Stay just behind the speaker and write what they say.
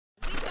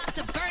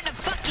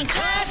fucking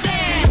classic.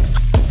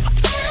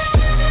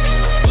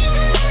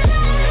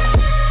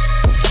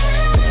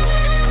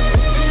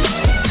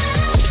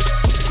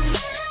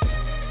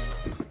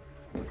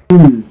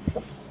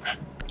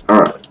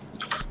 Alright.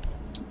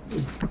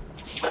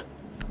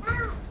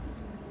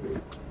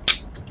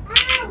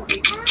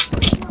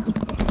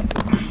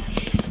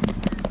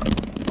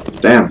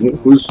 Damn,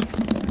 who's...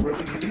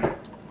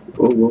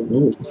 Whoa, whoa,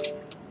 whoa.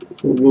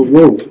 Whoa, whoa,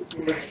 whoa.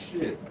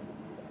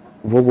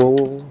 Whoa, whoa,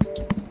 whoa.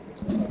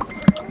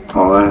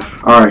 Oh,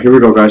 alright, here we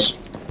go, guys.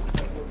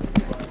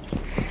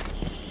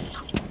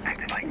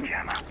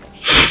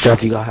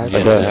 Jeff, you got hatches?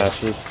 I got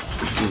hatches.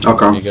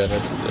 Okay. You got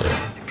hatches.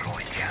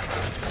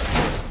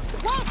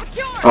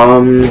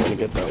 Yeah.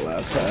 Get that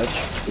last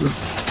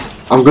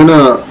hatch. I'm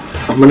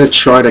gonna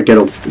try to get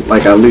a,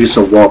 like, at least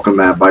a welcome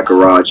mat by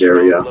garage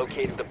area.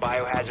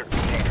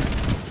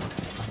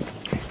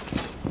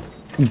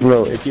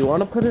 Bro, if you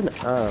want to put an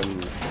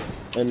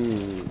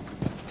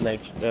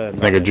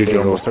Nigga, Juju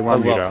almost took my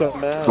meat out.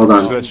 Hold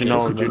on. So that you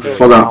know, Juju.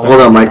 Hold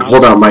on, Mike.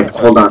 Hold on, Mike.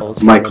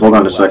 Mike, hold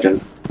on a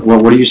second.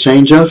 What are you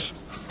saying, Jeff?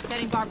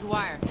 Setting barbed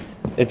wire.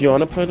 If you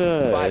want to put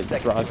a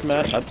cross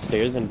mat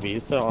upstairs in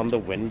Visa on the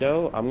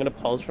window, I'm gonna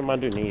pulse from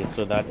underneath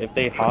so that if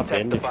they hop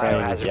in to try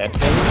and get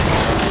him,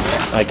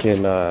 I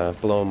can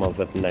blow him up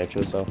with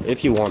nitro. So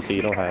if you want to,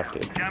 you don't have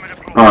to.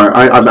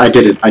 Alright,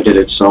 I did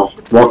it. So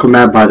welcome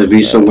mat by the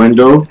Visa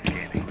window,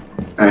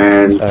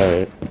 and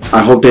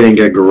I hope they didn't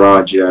get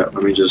garage yet.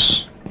 Let me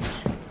just.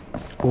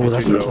 Oh,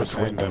 that's a Juju clutch was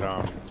saying window.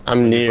 that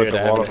I'm near. But the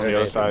wall up on the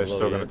other side is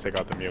still gonna take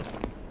out the mute,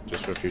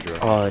 just for future.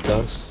 Oh, it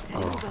does?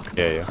 Oh.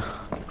 Yeah.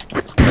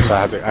 So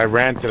I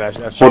ran to that.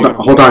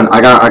 Hold on.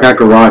 I got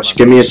garage.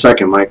 Give me a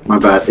second, Mike. My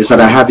bad. Is that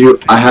I have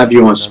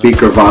you on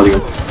speaker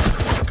volume.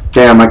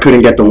 Damn, I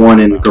couldn't get the one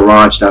in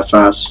garage that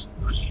fast.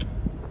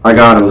 I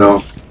got him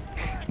though.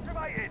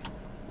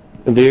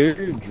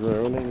 They're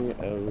droning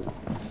out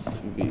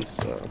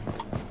Visa.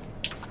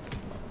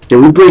 Did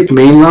we break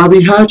main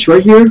lobby hatch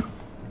right here?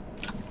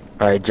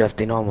 Alright, Jeff,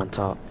 they know I'm on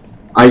top.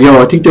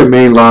 Yo, I think they're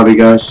main lobby,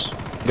 guys.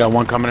 Got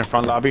one coming in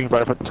front lobby,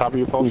 right up at the top of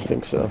your I pole.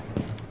 think so.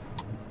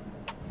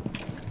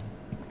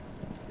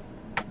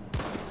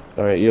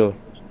 Alright, yo.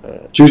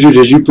 Juju,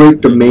 did you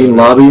break the main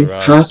lobby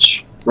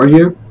hatch right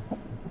here?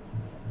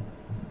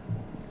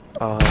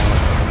 The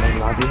main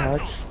lobby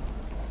hatch?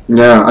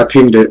 Yeah, I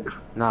pinged it.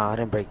 Nah, I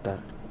didn't break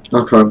that.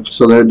 Okay,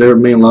 so they're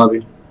main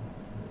lobby.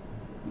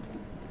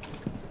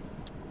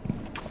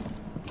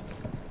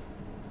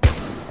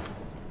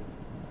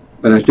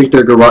 And I think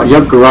they're garage.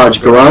 Yep, garage.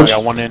 I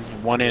got one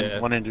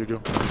in, Juju.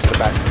 The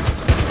back.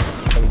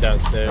 Come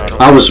downstairs.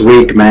 I was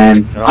weak,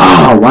 man.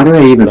 Ah, why did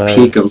I even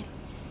peek him?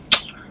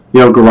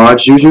 Yo,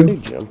 garage, Juju.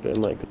 Jump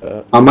in like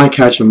that. I might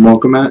catch a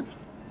welcome mat.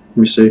 Let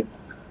me see.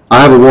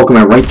 I have a welcome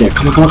mat right there.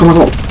 Come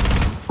on.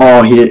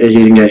 Oh, he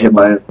didn't get hit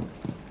by it.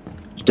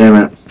 Damn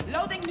it.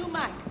 Loading new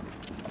mag.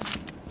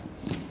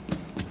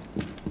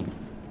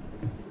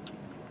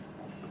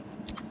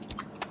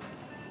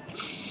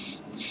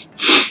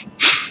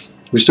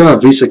 We still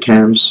have Visa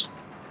cams.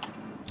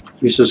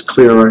 Visa's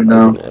clear right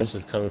now. It's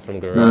just coming from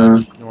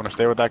garage. You want to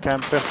stay with that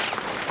cam, Phil?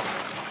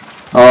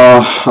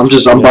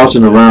 I'm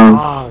bouncing around.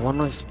 Ah,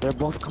 they're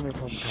both coming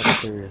from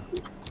cafeteria.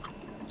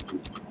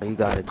 You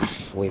got it,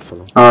 just wait for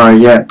them. Alright,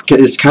 yeah.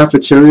 It's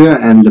cafeteria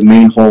and the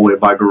main hallway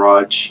by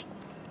garage.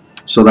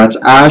 So that's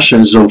Ash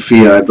and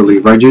Zofia, I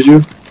believe. Right,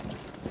 Juju?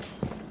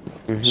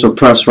 Mm-hmm. So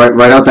press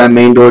right out that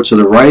main door to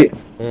the right.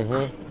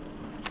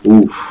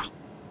 Oof.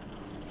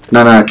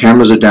 No,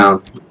 cameras are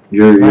down.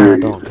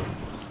 Don't.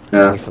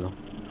 Yeah. Wait for them.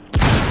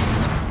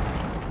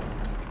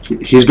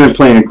 He's been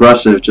playing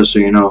aggressive, just so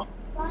you know.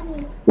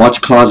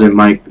 Watch closet,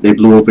 Mike. They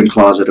blew open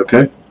closet,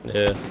 okay?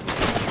 Yeah.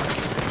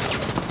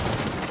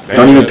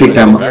 Don't even peek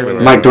that,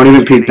 Mike. Don't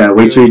even peek that.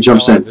 Wait till he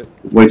jumps in.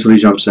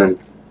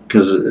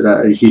 Because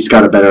he's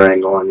got a better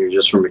angle on you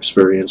just from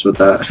experience with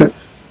that.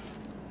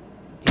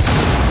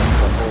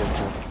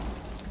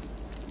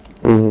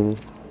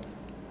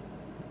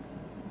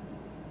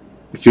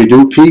 If you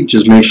do peek,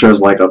 just make sure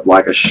it's like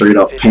a straight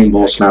up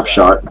paintball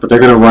snapshot. But they're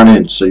gonna run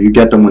in, so you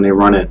get them when they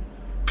run in.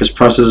 Because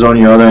press is on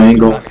your other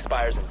angle.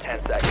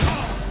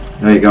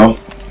 There you go.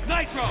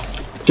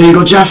 There you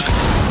go, Jeff.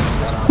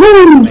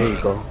 Woo! There you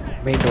go.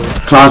 Main door.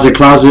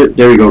 Closet.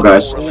 There you go,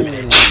 guys.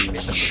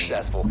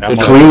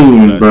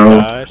 Clean,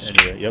 bro.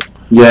 Yep.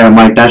 Yeah,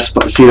 Mike. That's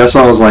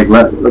why I was like,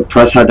 let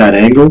press had that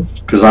angle.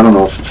 Because I don't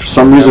know, for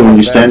some reason when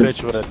you stand. That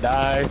bitch would have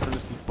died from the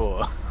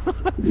C4.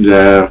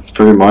 Yeah,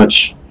 pretty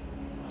much.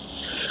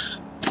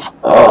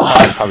 Oh.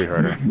 Probably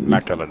heard her.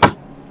 Not killing her.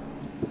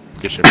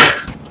 Get shit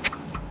back.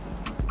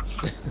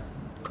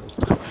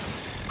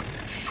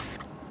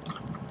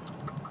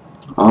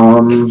 I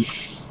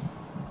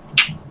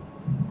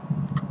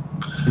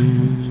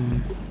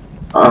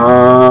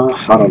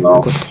don't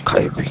know.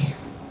 Kyrie.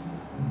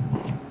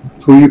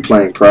 Who are you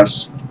playing,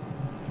 Press?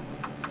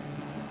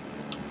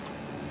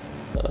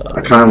 I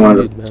kind of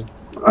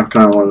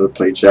wanted to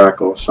play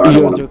Jackal, so I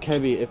don't want to.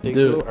 Kebby, if they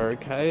go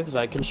archives,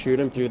 I can shoot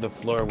him through the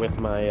floor with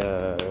my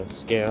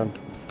scan.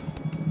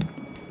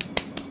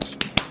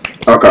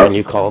 Okay. And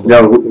you called them.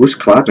 Yo, who's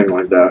clapping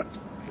like that?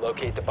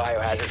 Locate the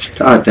biohazard.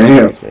 God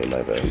damn. Excuse me,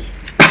 my bad.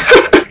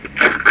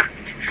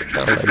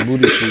 Sound like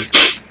booty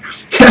cheeks.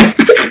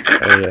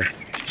 Oh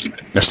yes.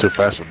 That's too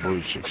fast for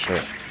booty chick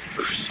shit.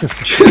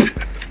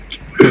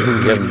 You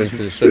haven't been to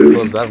the strip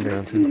clubs I've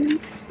been to.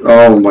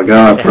 Oh my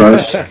God,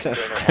 Press.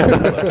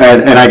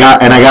 and I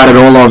got it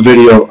all on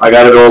video. I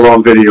got it all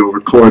on video,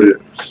 recorded.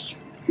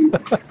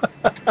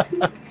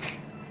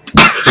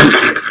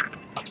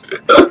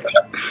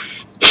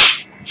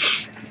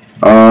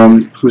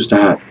 Who's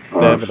that? They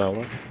have an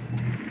Ella.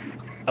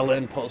 Ella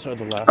and Pulse are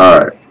the last.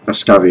 Alright,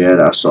 that's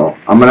Gavieta. So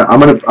I'm gonna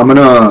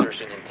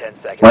Insertion in 10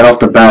 seconds. right off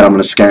the bat, I'm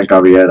gonna scan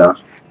Gavieta.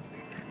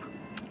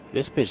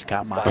 This bitch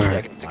got my 5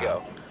 seconds to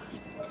go.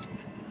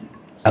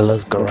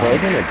 Ella's We're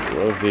garage. gonna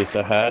throw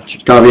Visa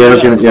hatch.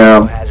 Gavieta's gonna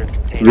Biohazard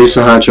container.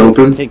 Visa hatch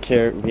open. Take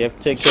care. We have to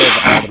take care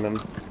of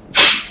Adam.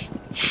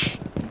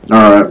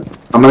 Alright,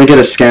 I'm gonna get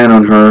a scan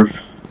on her.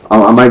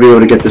 I might be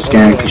able to get the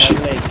scan because she.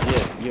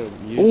 If you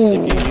use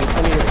one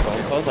of your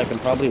phone calls, I can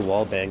probably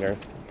wallbang her.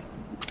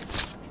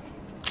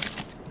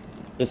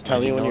 Just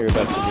tell me when you're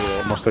about to do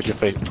it. almost took your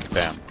face.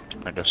 Damn.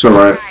 I guess. It's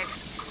alright.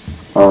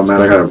 Oh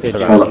man, I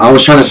gotta. Hold on. I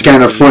was trying to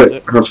scan her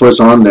foot. Her foot's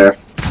on there.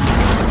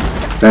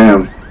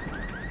 Damn.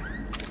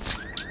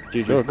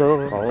 Juju,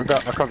 Go. call him. I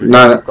covered you.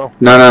 No, Go.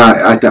 no.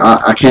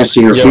 I can't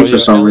see her feet for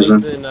some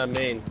reason. In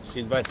main.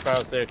 She's by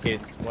Spiral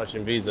Staircase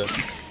watching Visa.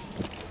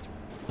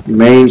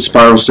 Main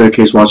spiral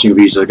staircase watching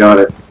Visa. Got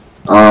it.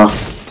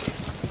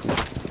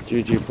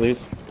 Juju,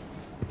 please.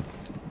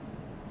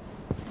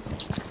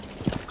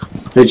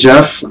 Hey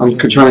Jeff, I'm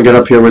trying to get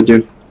up here with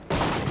you.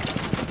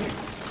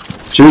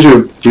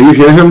 Juju, do you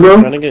hear him, I'm bro?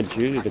 trying to get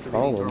Juju to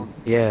call him.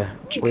 Yeah.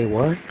 Wait,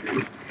 what?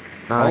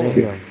 Nah, I didn't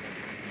hear him.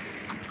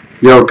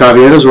 Yo,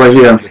 Gavieta's right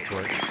here. This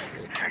one.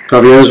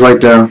 Gavieta's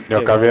right there.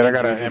 Yo, Caviera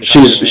got a.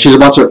 She's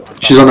about to.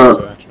 She's on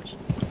a.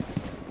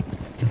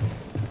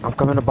 I'm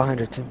coming up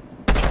behind her, Tim.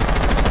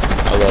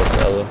 I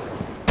lost Ella.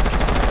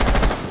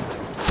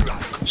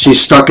 She's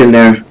stuck in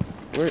there.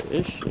 Where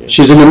is she?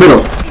 She's in the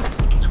middle.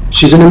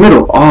 She's in the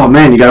middle. Oh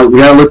man, we gotta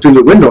look through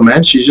the window,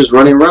 man. She's just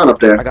running around up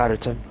I there. got her,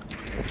 Tim.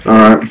 All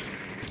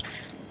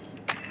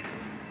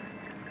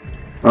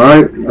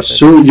right.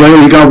 So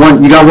you got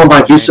one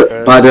by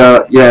Visa, by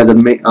the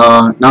main,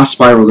 not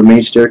spiral, the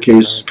main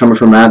staircase coming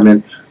from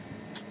admin.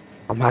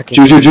 I'm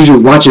hacking.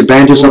 Juju, watch it.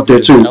 Bandit's up there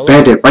too.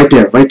 Bandit, right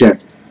there.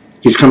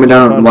 He's coming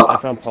down. I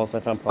found Pulse.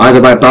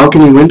 Either by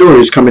balcony window or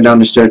he's coming down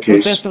the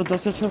staircase. Don't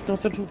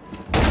stand.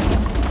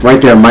 Right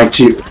there, Mike.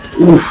 To you.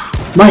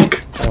 Oof,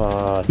 Mike.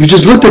 You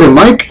just looked at him,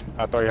 Mike.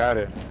 I thought you had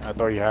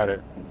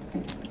it.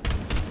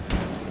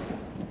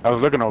 I was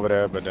looking over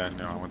there, but then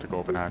I went to go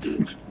open hatch.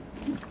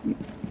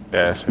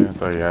 Yeah, see, I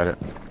thought you had it.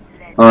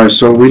 All right,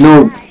 so we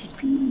know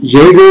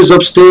Jaeger's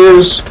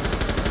upstairs.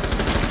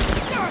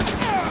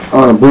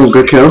 Oh, boom,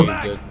 good kill.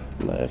 Good.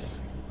 Nice.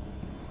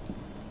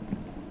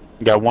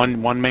 You got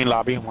one main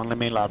lobby,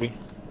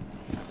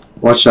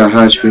 Watch that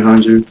hatch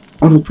behind you.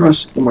 On the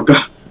press. Oh my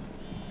God.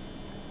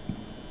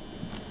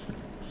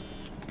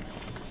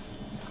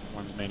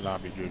 One's main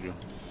lobby, Juju.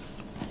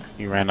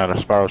 He ran out of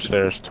spiral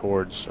stairs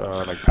towards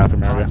like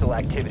bathroom area. Hostile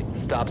activity.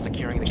 Stop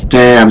securing the container.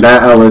 Damn,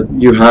 that Ella,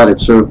 you had it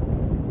too.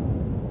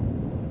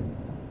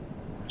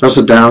 Just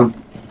a down.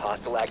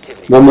 Hostile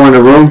activity. One more in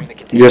the room.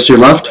 Yes, you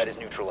left. Threat is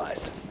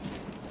neutralized.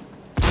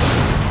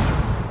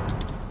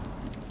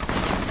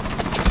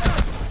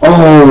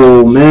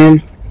 Oh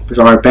man.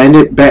 Alright,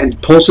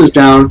 Bandit. Pulse is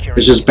down.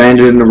 It's just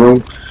Bandit in the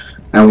room,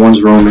 and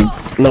one's roaming.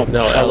 No,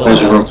 Ella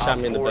There's your room. shot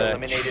me in the Four back.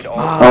 eliminated all.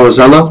 Oh, is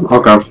Ella?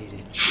 Okay.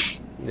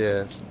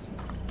 Yeah.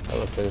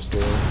 Ella finished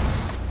it.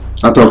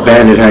 I thought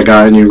Bandit had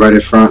gotten you right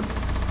in front.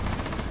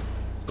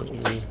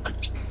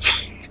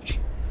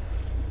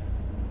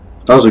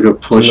 That was a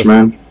good push,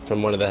 man.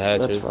 From one of the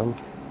that's hatches. fine.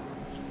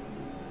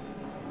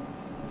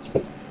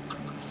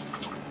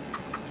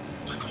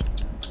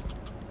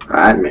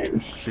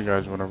 Admin. So you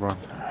guys wanna run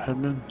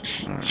admin?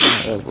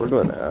 If we're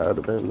going to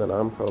admin, then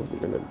I'm probably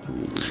gonna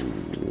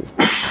be.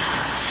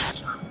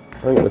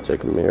 I'm gonna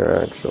take a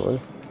mirror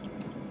actually.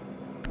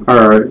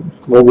 Alright.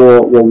 What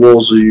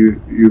walls do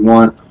you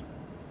want?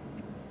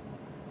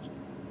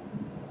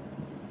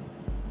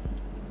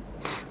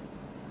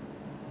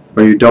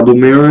 Are you double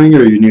mirroring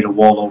or you need a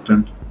wall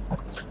open?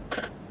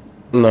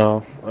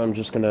 No, I'm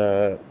just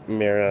gonna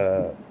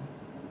mirror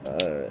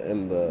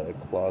in the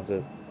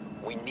closet.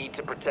 We need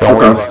to protect Okay.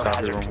 the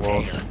biohazard Room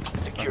walls.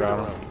 container. Secure the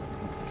got room.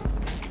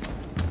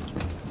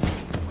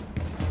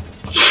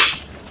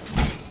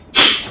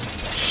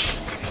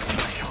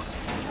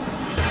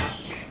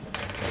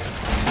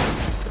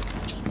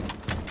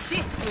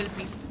 This will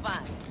be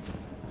fun.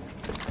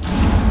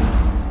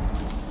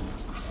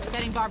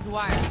 Setting barbed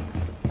wire.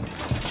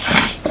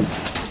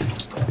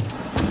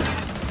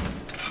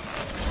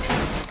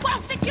 Well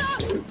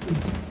secured!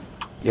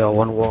 Yo,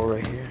 one wall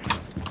right here.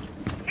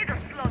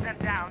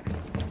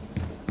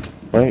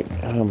 Right?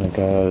 Oh my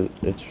god,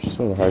 it's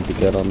so hard to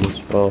get on this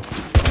bow.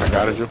 I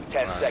got it, Ju.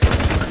 10 seconds.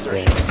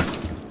 Insertion.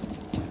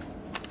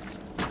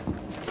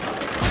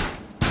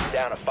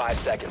 Down to 5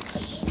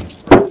 seconds.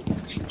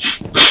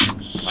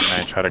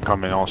 Try to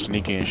come in all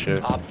sneaky and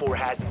shit. Op 4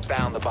 hasn't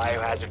found the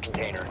biohazard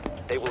container.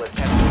 They will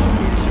attempt to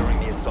locate it during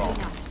the assault.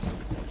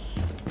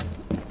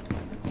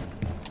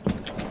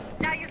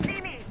 Now you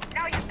see me.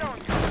 Now you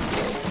don't.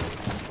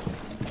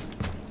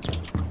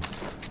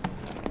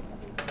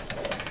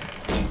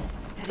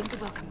 Setting the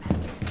welcome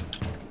mat.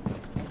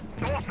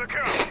 Door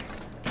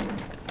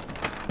secure.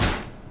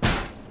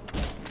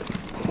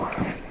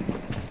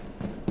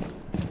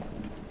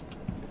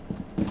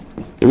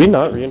 Did we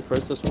not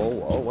reinforce this whole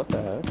wall? What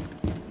the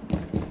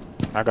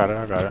heck? I got it.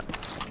 I got it.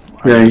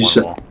 Yeah, need you one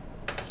said- wall.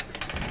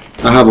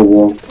 I have a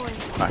wall.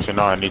 Actually,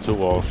 no. I need 2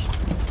 walls.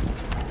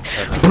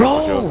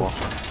 Bro!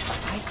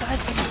 I died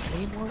from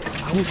the claymore.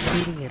 I was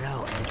shooting it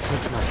out and it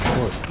touched my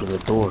foot through the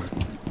door.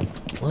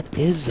 What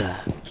is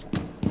that?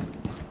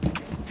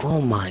 Oh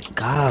my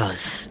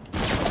gosh.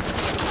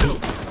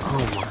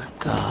 Oh my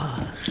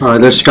gosh.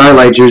 Alright, there's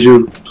skylight,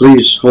 Juju.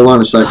 Please, hold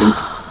on a second.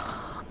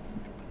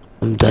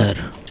 I'm dead.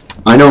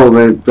 I know,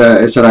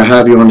 but it said I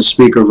have you on the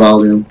speaker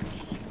volume.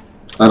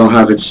 I don't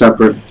have it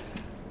separate.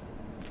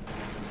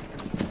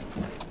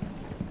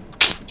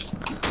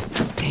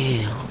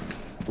 Damn.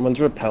 One's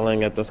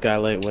repelling at the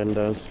skylight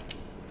windows.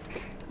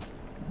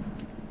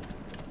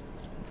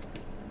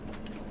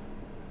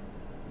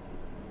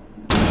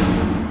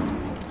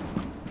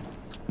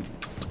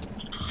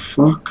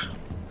 Fuck.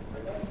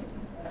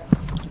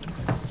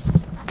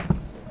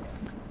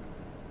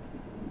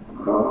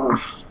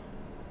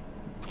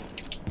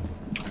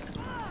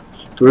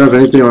 Do we have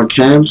anything on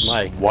cams?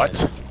 Mike. What?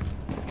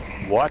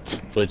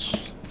 What? Twitch.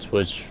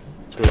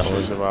 That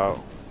was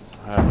about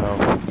half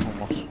health,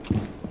 almost.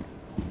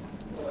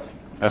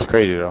 That's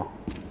crazy though.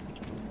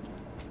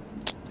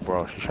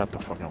 Bro, she shot the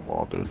fucking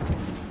wall, dude.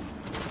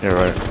 You're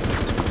right.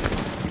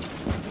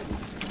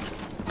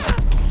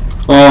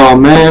 Oh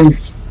man,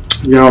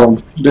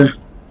 yo,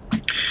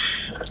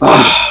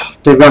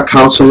 they've got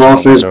council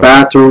office,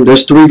 bathroom.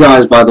 There's 3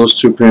 guys by those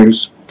 2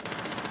 pings.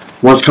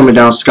 One's coming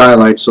down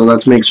skylight, so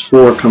that makes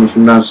 4 coming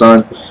from that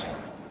side.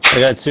 I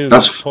got 2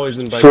 That's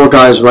poisoned by 4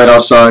 guys right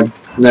outside.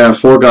 Yeah,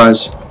 4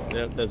 guys.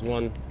 Yep, there's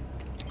 1.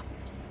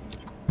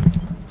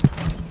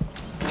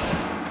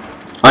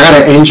 I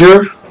got an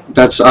injure.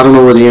 I don't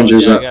know where the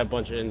injure's I at. got a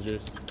bunch of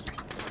injuries.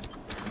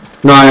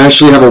 No, I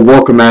actually have a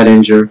welcome mat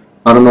injure.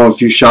 I don't know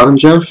if you shot him,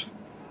 Jeff.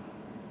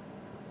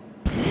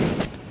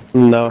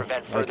 No.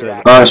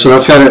 Alright, so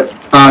that's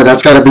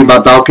gotta be my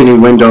balcony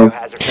window.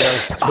 Biohazard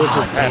Twitch is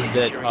half container.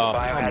 dead. Oh, come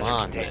Biohazard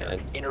on, container.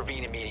 man.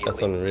 Intervene immediately.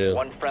 That's unreal.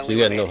 One friendly She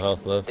got no remaining.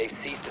 health left. They've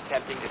ceased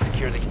attempting to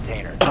secure the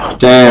container.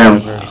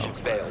 Damn. Mission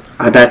failed.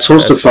 That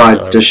toastified.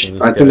 That's This,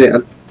 this I think guy.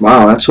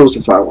 wow, that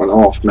toastified went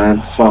off,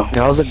 man. Fuck.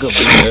 That was a good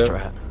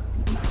strat.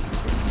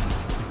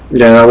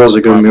 Yeah, that was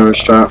a good mirror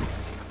strap.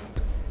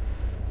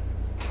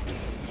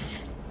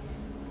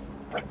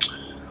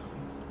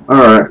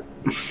 Alright.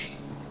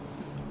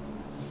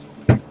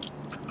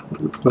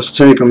 Let's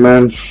take him,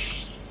 man.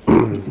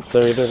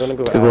 They're either gonna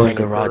go We're going admin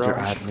garage or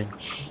garage. admin.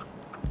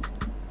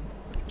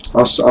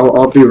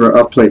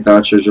 I'll play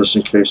Thatcher just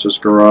in case it's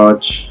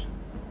garage.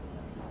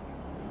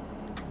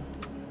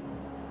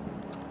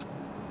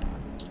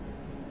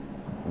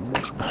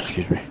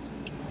 Excuse me.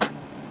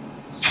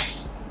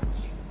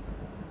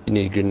 You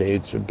need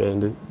grenades for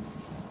Bandit.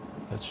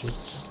 That's you.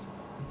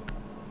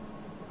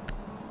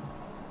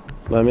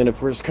 I mean,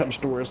 if worst comes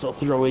to worst, I'll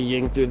throw a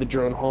ying through the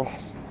drone hole.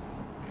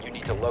 You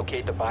need to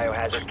locate the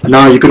biohazard container.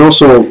 Now you could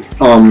also,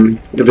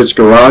 if it's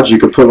garage, you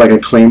could put like a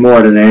claymore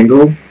at an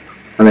angle,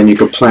 and then you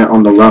could plant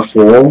on the left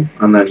wall,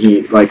 and then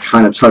he like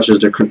kind of touches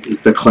the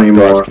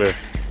claymore. Garage clear.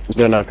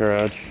 They're not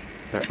garage.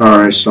 All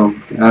right, so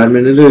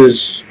admin it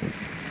is.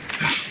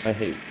 I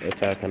hate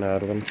attacking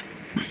out of them.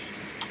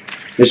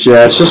 It's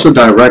just a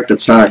direct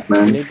attack, We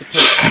man.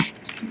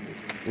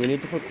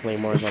 need to put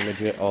claymores on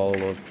all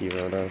of P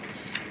roadouts.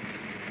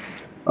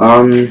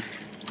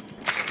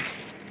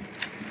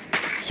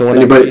 So one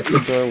Anybody- at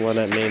basic door, one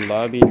at main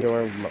lobby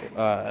door,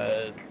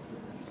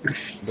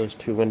 those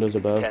 2 windows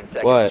above. 10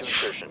 seconds What? to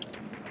insertion.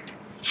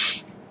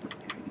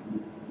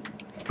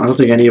 I don't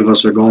think any of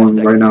us are going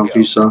right now,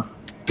 Visa.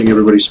 I think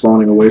everybody's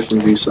spawning away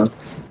from Visa.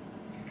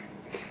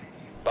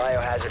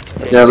 Biohazard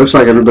container. Yeah, it looks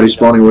like everybody's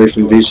spawning away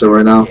from Visa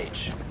right now.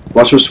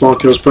 Watch for spawn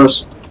kills,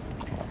 press.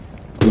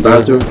 In the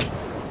bathroom.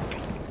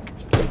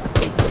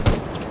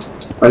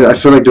 I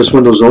feel like this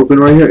window's open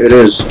right here. It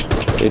is.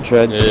 They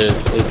tried. It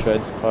is. They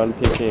tried spawn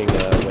picking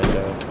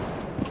window.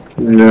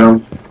 Yeah.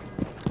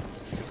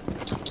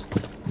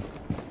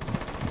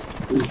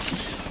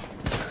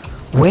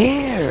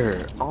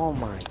 Where? Oh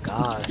my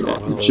gosh. bro.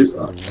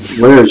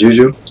 Where,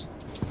 Juju?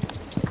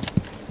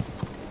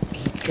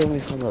 He killed me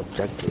from the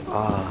objective.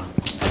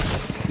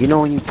 You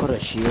know when you put a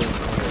shield on the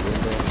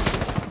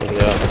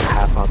window? Yeah. Like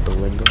half out the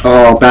window?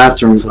 Oh,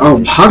 bathroom.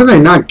 Oh, how did I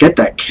not get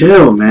that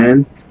kill,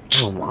 man?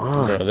 Come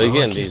on. Bro, they bro,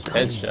 getting I keep these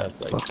telling you,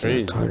 headshots like fucking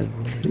crazy. retarded.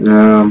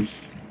 Yeah.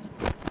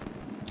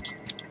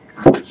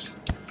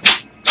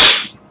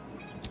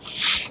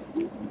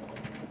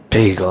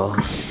 There you go.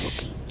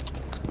 Fucking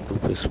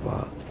stupid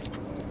spot.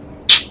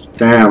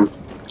 Damn.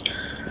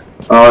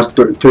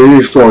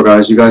 3v4,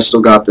 guys. You guys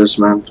still got this,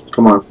 man.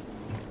 Come on.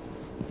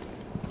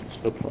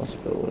 a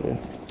possibility.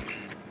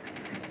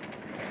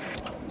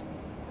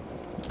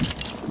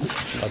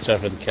 Watch out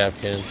for the cap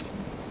cans.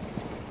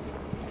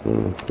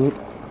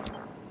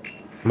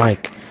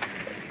 Mike,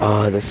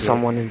 there's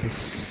someone in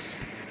this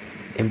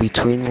in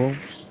between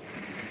rooms,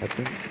 I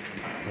think.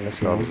 Unless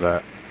he What was moved.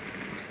 that?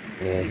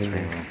 Yeah, he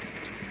moved.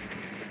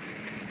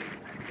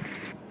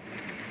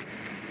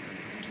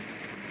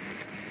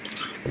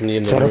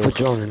 Set up a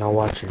drone and I'll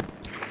watch it.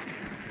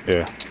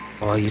 Yeah.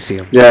 Oh, you see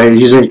him. Yeah,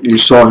 he's in. You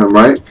saw him,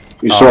 right?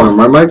 You saw him,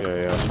 right, Mike?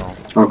 Yeah, I saw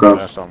him. Okay.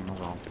 Yeah, I saw him.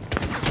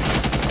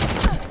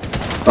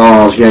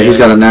 Oh, yeah, he's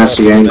got a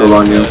nasty angle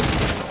on you.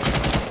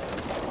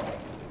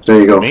 There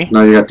you go. Me?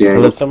 Now you got the Well,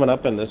 angle. there's someone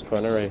up in this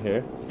corner right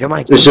here. Yo,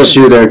 Mike. It's just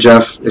you there,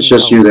 Jeff. It's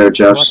just you there,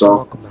 Jeff.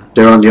 So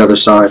they're on the other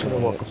side.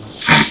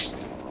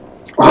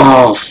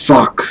 Oh,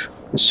 fuck.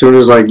 As soon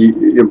as like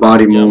your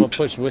body Yeah, I'm gonna moved.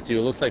 push with you.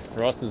 It looks like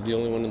Frost is the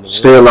only one in the room.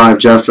 Stay alive,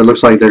 Jeff. It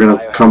looks like they're gonna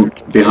come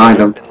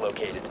behind him.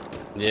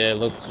 Yeah, it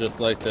looks just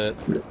like that.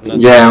 Not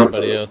Yeah.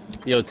 anybody else.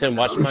 Yo, Tim,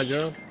 watch my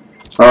drone.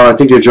 I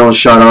think your drone's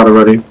shot out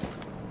already.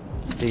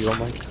 There you go,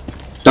 Mike.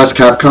 That's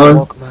Capcom.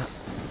 Welcome out.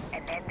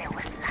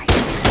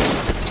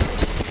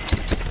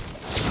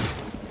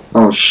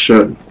 Oh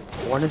shit.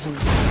 One is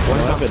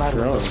outside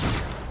window.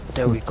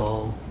 There we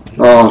go.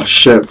 Oh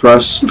shit,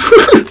 press.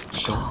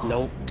 Let's go.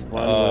 Nope.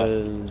 One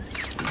was.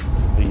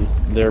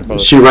 They're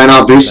both. She ran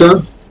out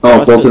Visa?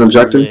 Oh, Frost both is an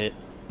objective? lit.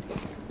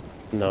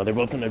 No, they're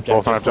both an objective.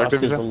 Both an objective,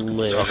 Frost you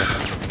is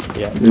said? lit.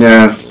 Yeah.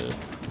 Yeah.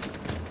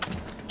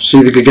 See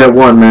if you could get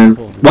one, man.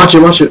 Watch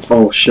it, watch it.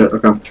 Oh shit,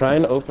 okay. Try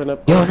and open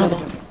up. Yo, another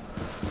one.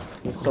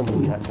 There's so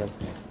many cat cans.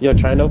 Yo,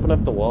 try and open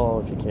up the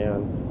wall if you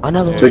can.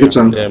 Another one. Take your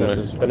time. Yeah,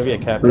 There's gonna be a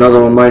cat.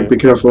 Another one, Mike. Be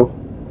careful.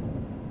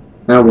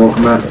 Yeah,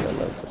 welcome out.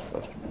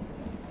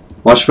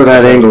 Watch for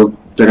that angle.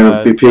 They're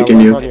gonna be peeking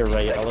on you. your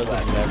right. Ella's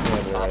exactly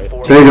on your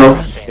right. There you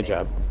go. Good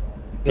job.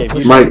 Yeah, If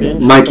you Mike, jump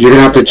in- Mike, you're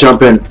gonna have to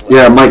jump in.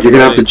 Yeah, Mike, you're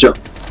gonna have to jump.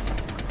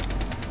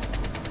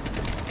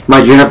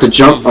 Mike, you're gonna have to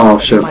jump. Oh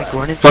shit. Mike,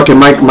 run it. Fucking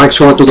Mike, Mike's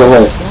going through the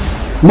hole.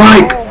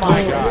 Mike!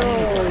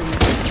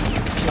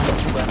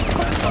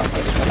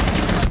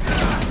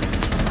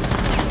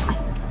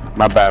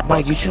 My bad.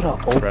 Mike, you should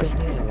have opened Press. it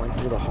and went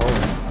through the hole.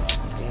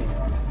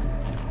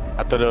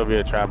 I thought there would be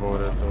a trap over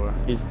the door.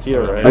 He's to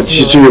your right.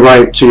 To your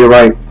right, to your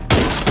right.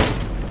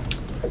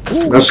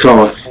 Let's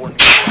go.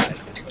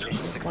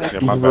 Yeah,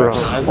 my bad.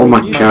 Oh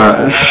my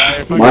god.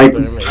 Mike,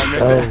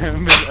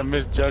 I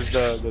misjudged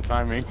the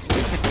timing.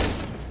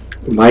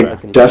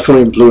 Mike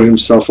definitely blew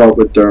himself up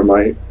with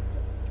thermite.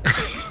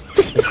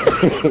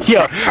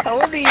 Yo, I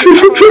wasn't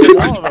even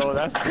at all though.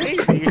 That's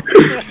crazy.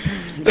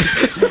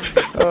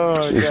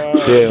 Oh god.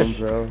 Damn,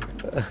 bro.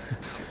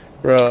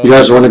 Bro. You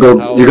guys want to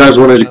go? You guys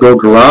want to go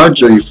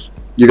garage, or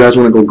you guys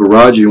want to go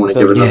garage? Or you want to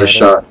give it another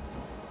shot?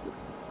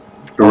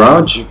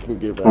 Garage? You can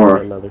give that Or-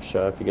 another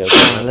shot if you guys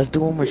Alright, let's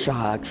do one more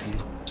shot, actually.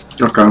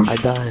 Okay. I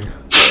died.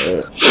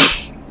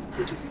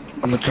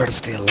 I'm gonna try to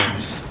stay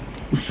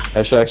alive.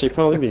 I should actually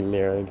probably be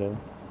Mira again.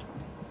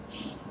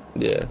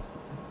 Yeah.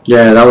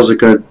 Yeah, that was a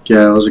good.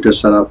 Yeah, that was a good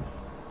setup.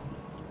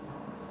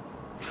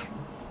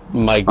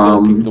 Mike,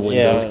 Um, the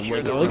windows.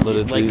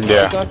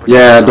 Yeah.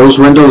 Yeah, those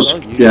windows. All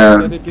you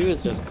Yeah. gotta do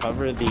is just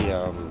cover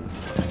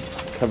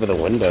the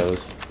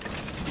windows.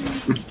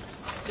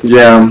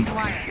 Yeah.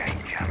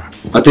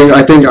 I think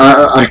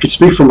I could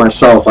speak for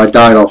myself. I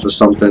died off of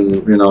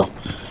something, you know,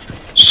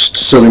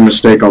 silly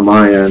mistake on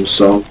my end.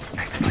 So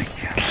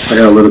I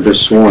got a little bit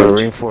Yeah, swarmed.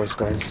 reinforce,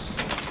 guys.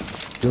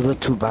 Do the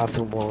 2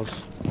 bathroom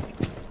walls.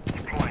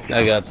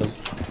 I got them.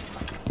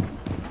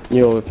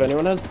 Yo, if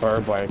anyone has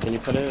barbed wire, can you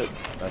put it?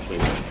 Actually,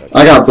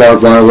 I got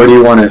barbed wire. Where do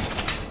you want it?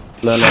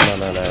 no.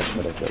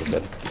 Put it,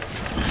 good.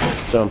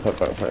 Don't put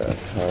barbed wire.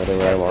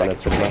 Whatever I want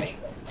it, pretty much.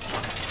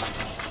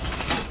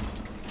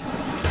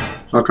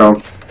 Okay.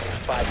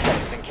 5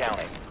 seconds and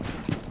counting.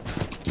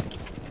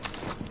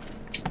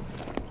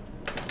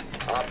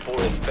 Op 4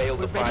 has failed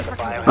to find the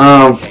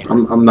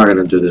biohazard. I'm not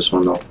gonna do this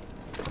one though.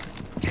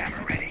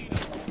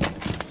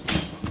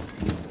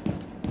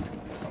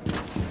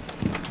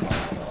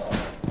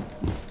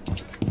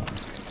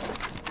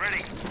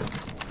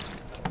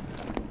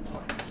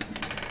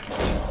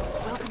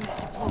 Welcome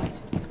at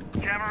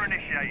deployed. Jammer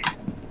initiated.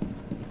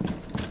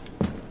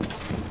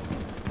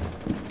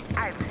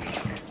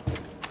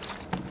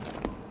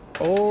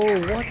 Oh,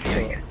 what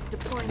the?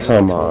 Deploying.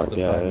 Come on, Close the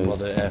fucking guys.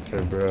 mother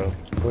effer, bro.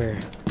 Where?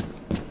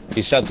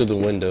 He shot through the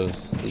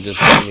windows. He just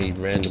got me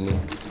randomly.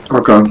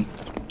 Okay.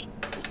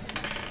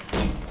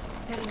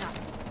 Setting up.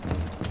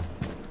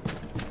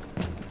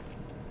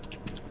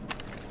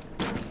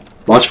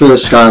 Watch for the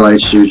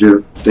skylights,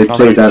 Juju. They Sounds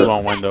played like that. too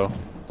long window.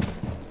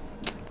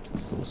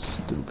 So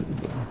stupid,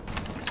 bro.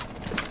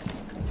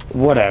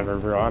 Whatever,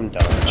 bro. I'm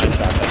done. I shot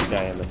that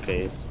guy in the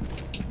face.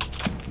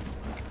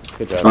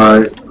 Good job.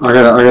 Alright, I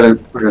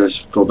gotta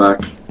go back.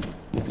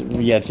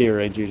 Yeah, to your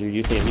right, Juju.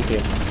 You see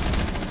him.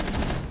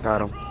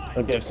 Got him.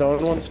 Okay, if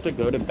someone wants to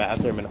go to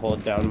bathroom and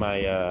hold down my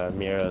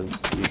Miras,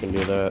 you can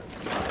do that.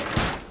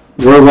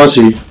 Where was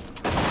he?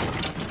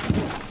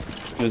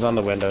 He was on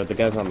the window. The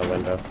guy's on the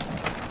window.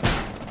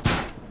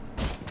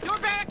 Door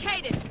barricaded.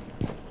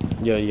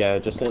 Yeah,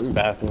 just in the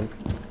bathroom.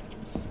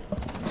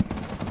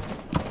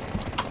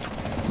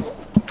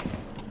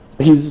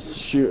 He's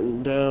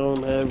shooting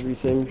down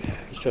everything.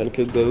 He's trying to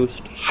kill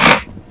Ghost.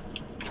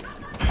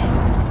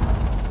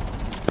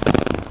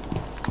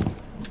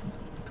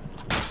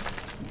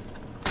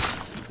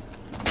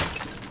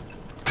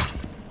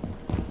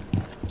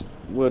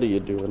 What are you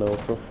doing,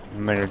 Alpha?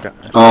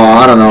 Oh,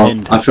 I don't know.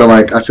 I feel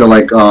like her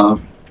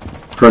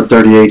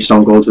 38s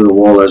don't go through the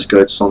wall as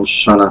good, so I'm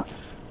just trying to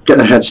get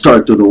a head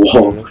start through the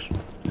wall.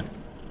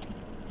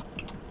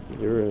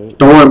 You're right.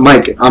 Don't worry,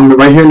 Mike. I'm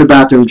right here in the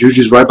bathroom.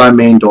 Juju's right by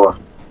main door.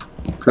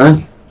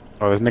 Okay?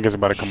 Oh, this nigga's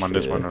about to come on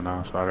this window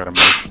now, so I gotta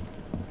move.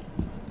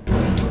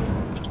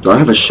 Do I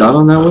have a shot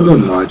on that window?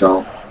 No, I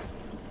don't.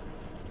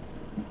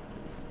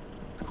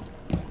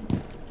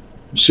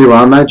 You see where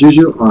I'm at,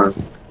 Juju? Alright.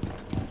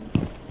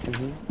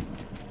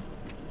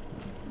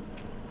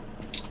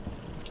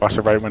 Watch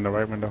the right window,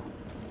 right window.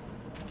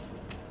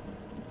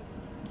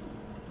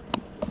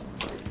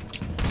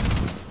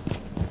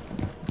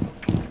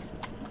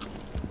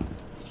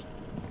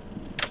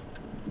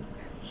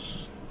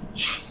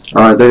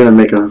 Alright, they're gonna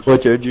make a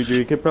Watch out, Juju.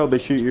 You could probably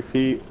shoot your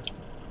feet.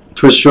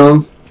 twist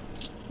drone.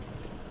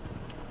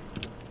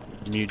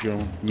 Mute your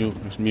mute.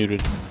 It's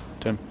muted.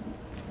 Tim.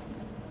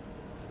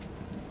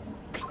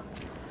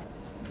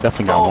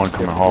 Definitely got one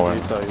coming hallway.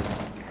 He saw you.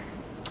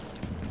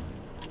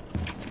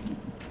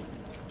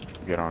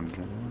 Get on.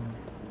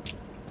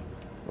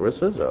 Where's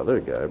his other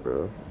guy,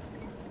 bro?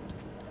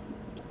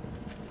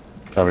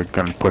 Probably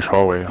gonna push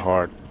hallway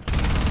hard.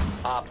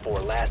 Op 4,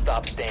 last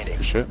stop standing.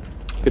 Good shit.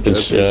 Good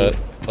shot.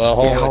 Yeah,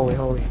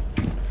 hallway.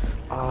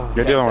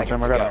 Get the other one,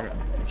 Tim. I got it.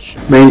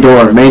 Shit. Main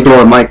door,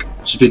 Mike.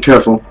 Just be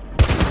careful.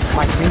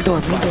 Mike, main door.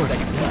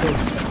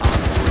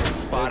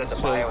 Spotted the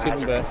biohazard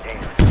container.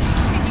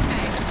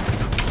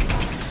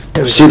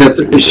 You see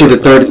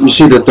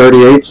the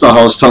 38s? So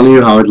I was telling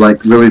you how it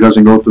like really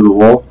doesn't go through the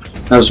wall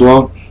as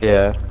well.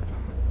 Yeah.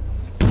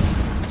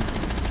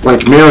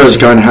 Like Mira's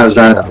gun has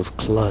that. That was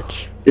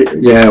clutch.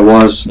 Yeah, it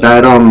was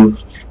that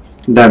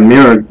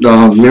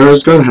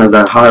Mira's gun has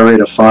that high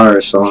rate of fire.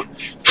 So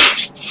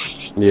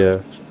Yeah.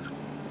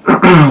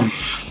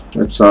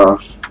 it's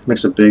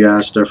makes a big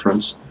ass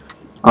difference.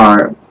 All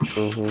right,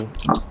 I'm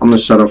gonna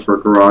set up for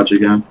a garage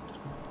again.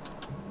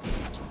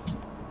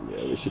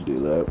 Yeah, we should do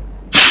that.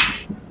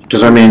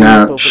 Cause I mean,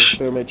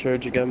 Thermite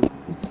charge again.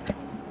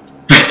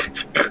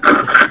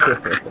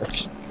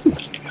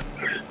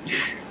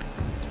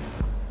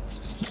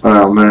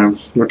 oh man,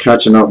 we're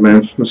catching up,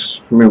 man.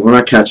 We're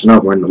not catching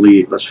up. We're in the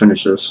lead. Let's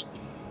finish this.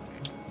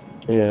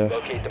 Yeah.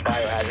 Locate the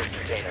biohazard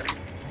container.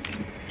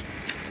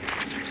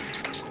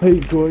 Hey,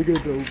 going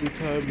into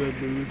overtime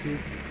and losing.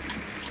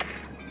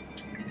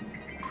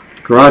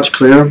 Garage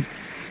clear.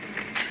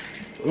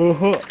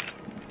 Uh-huh.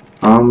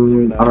 I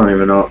don't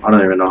even know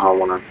how I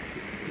wanna.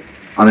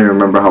 I don't even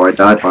remember how I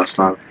died last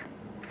time.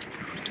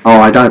 Oh,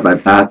 I died by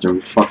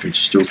bathroom. Fucking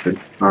stupid.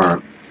 All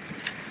right.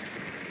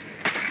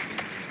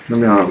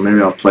 Maybe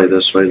I'll play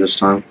this way this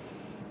time.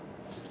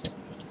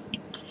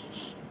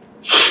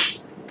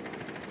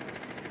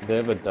 They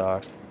have a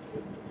dock.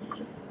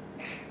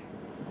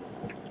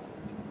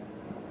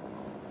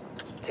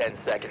 10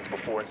 seconds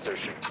before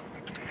insertion.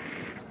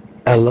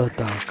 Ella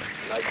doc.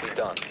 Nicely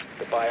done.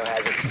 The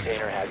biohazard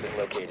container has been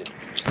located.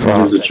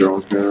 Move the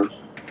drone here.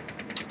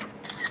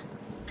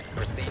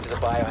 Proceed to the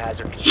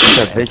biohazard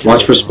container.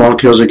 Watch for spawn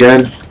kills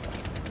again.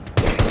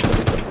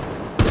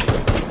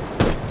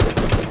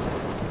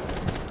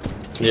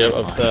 Yep,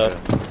 up top.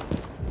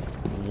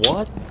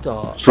 What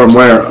the? From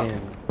where?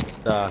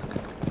 Doc.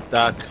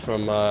 Doc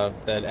from that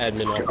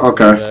admin office.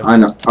 Okay, I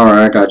know. All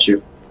right, I got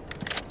you.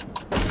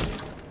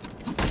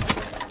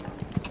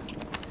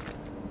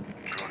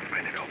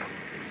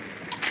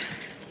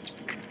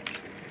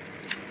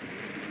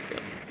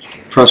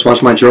 Press,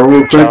 watch my drone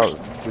real quick.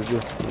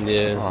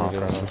 Yeah. Oh,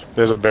 okay.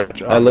 There's a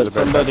bitch. I lit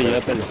somebody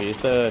up in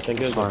Visa. I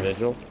think it was a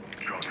vigil.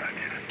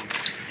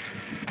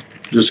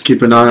 Just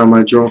keep an eye on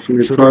my drone for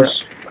me, Shoot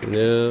Press.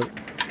 Yeah.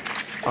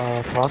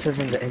 Frost is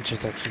in the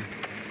intersection.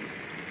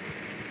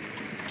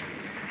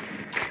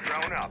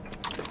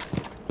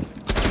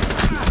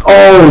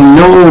 Oh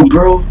no,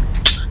 bro!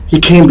 He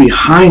came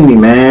behind me,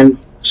 man.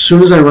 As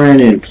soon as I ran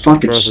in,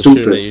 fucking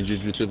stupid.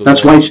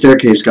 That's white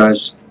staircase,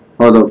 guys.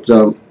 Or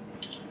the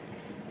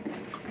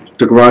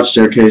garage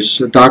staircase.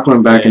 Doc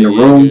went back in the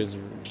room.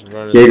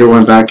 Jaeger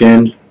went back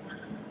in.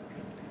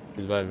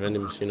 He's by a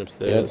vending machine Yeah,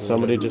 upstairs.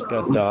 somebody just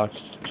got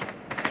docked.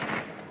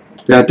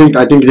 Yeah, I think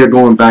they're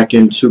going back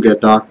in to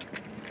get docked.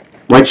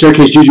 White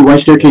staircase, Juju. White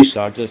staircase.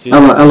 Docked just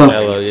Ella.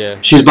 Ella, yeah.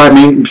 She's by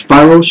main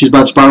spiral. She's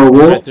by the spiral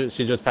wall. Right through,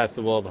 she just passed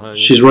the wall behind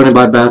you. She's running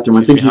by bathroom.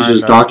 I think he's behind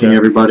just that, docking yeah.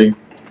 everybody.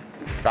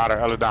 Got her.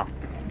 Ella down.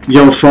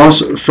 Yo,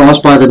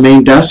 Frost by the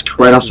main desk,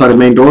 right outside the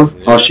main door.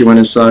 Oh, she went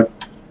inside.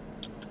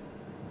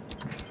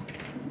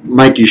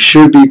 Mike, you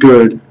should be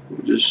good.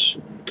 Just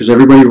because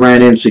everybody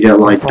ran in to get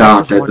like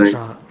docked, I think.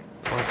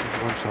 Frost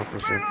is one shot for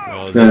sure.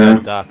 Oh, they Yeah.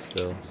 got Doc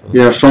still. So.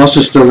 Yeah, Frost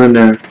is still in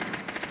there.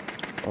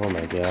 Oh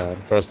my god.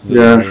 First is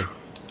Yeah.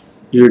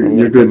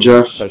 You're good,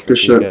 Jeff. Touch Good with you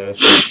shit.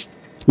 guys.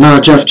 No,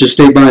 Jeff, just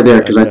stay by there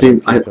because I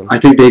think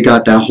they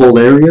got that whole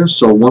area.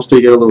 So once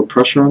they get a little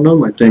pressure on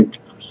them, I think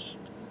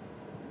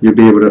you'll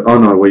be able to. Oh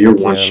no, well you're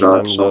one shot.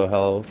 I'm So low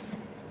health.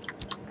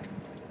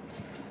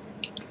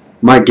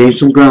 might gain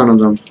some ground on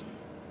them.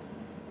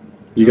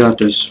 You got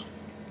this.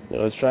 Yeah,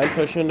 let's try and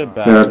push into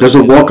back. Yeah, there's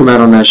a welcome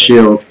mat on that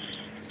shield.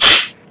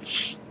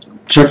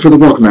 Check for the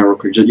welcome mat real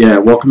quick. Yeah,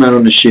 welcome mat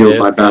on the shield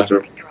by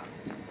bathroom.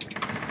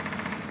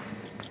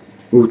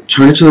 Ooh,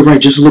 turn it to the right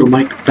just a little,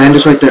 Mike.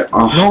 Bandit's right there.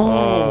 Oh.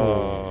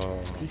 No!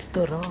 He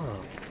stood up.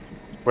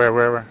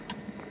 Where?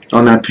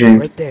 On that ping.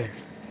 Right there.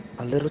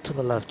 A little to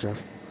the left,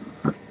 Jeff.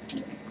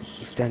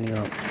 He's standing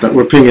up.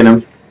 We're pinging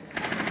him.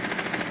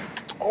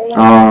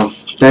 Oh,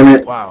 damn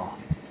it. Wow.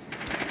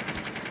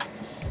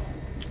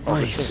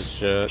 Nice.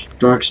 Shit.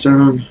 Dark's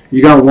down.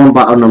 You got one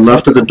on the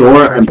left of the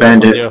door and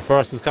Bandit. Yeah,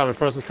 Frost is coming.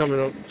 Frost is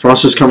coming.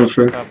 Frost is coming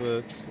for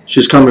him.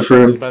 She's coming for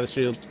him. By the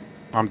shield.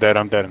 I'm dead.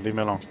 Leave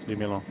me alone.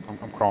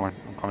 I'm crawling.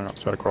 I'm coming up.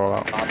 Try to crawl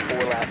out. Op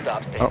 4 last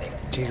stop standing.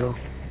 Chico.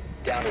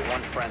 Down to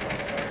 1 friendly.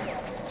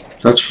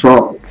 That's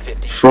Frost.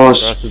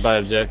 Frost is by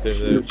objective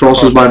there.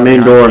 Frost is by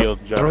main door.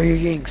 Throw your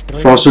yinks.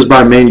 Frost is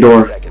by main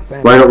door.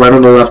 Right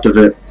on the left of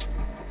it.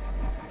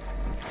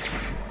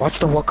 Watch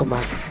the welcome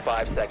mat.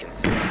 5 seconds.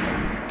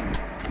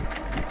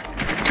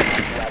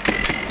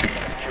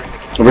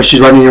 Okay,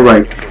 she's right on your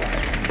right.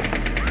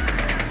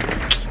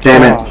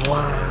 Damn it. Oh,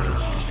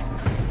 wow.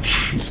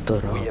 She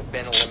stood We up. have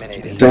been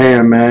eliminated.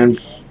 Damn, man.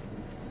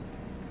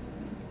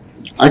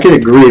 I can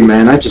agree,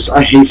 man. I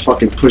hate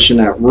fucking pushing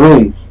that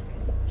room.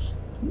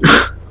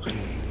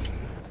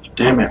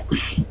 Damn it.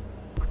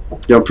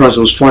 Yo, Press,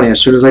 it was funny.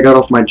 As soon as I got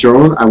off my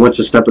drone, I went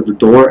to step at the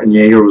door, and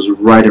Jaeger was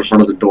right in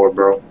front of the door,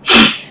 bro.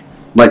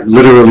 Like,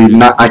 literally,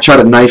 I tried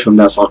to knife him.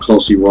 That's how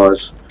close he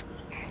was.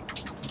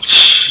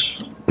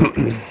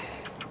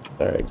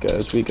 Alright,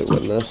 guys, we could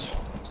win this.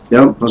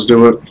 Yep, let's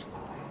do it.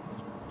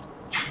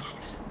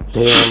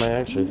 Damn, I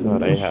actually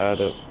thought I had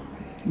it.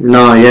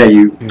 No, yeah,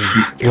 you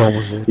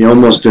almost did. You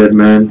almost did,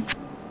 man.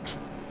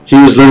 He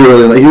was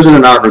literally, like, he was in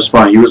an awkward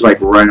spot. He was,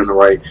 like, right on the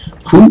right.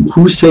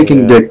 Who's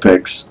taking dick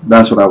pics?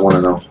 That's what I want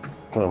to know.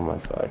 Oh my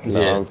fuck.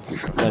 No,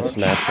 my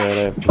Snapchat, I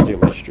have to do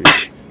my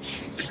streak.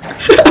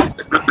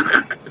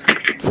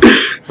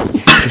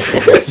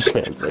 This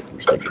man's like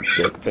taking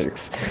dick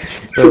pics.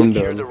 I'm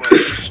done.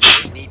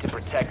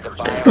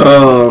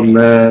 Oh,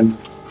 man.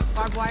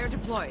 Barbed wire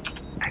deployed.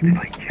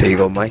 There you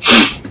go, Mike. I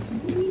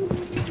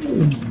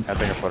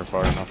think I put it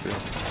far enough here.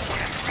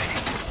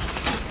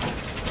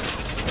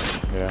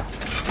 Yeah,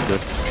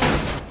 good.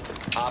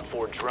 Op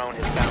 4 drone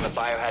has found the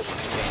biohazard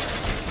container.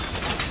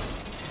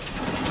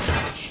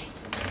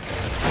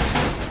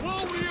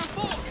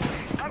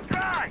 I'm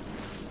dry.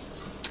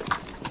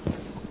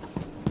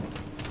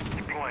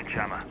 Deploying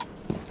jammer.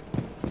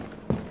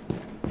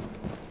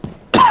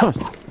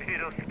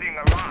 It'll sting a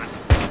lot.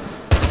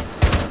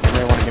 You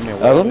may want to give me a I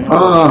don't know.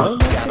 Ah.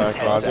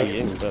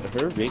 But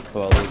her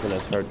recoil isn't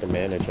as hard to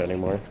manage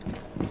anymore.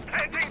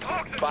 Planting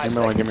toxin. You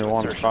may want to give me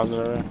one closet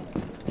area.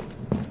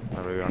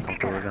 I'm really gonna come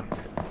through again.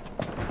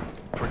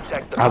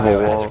 Protect the I have a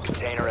wall. biohazard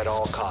container at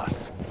all costs.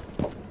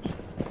 Yeah,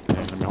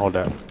 let me hold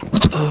that.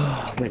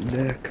 My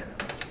neck.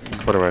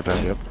 Put it right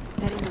there, yep.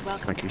 Setting the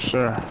welcome. Thank you,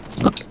 sir.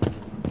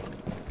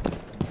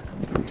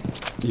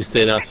 You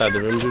stayed outside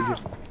the room, did you?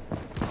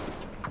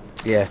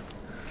 Yeah.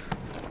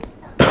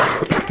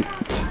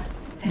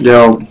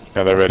 Yo,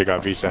 Yeah, they already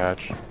got Visa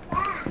hatch.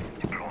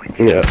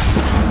 Yeah.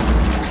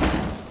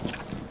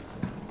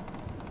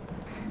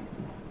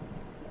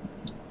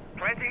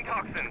 Planting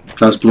toxin.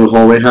 that's blue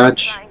hallway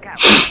hatch.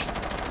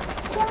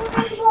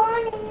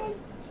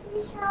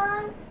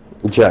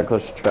 Jack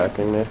was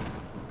tracking me.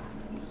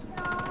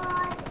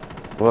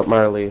 What,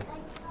 Marley?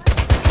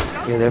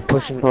 Yeah, they're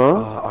pushing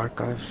Huh?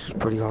 archives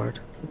pretty hard.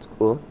 That's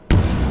cool.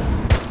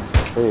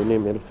 Oh, you need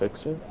me to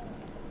fix it?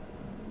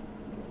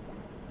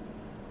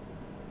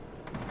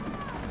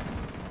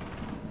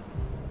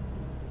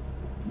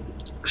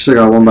 Still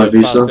got one by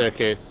There's top Visa.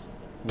 staircase.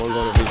 One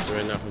going to Visa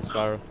right now from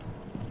Spiral.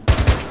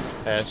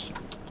 Ash.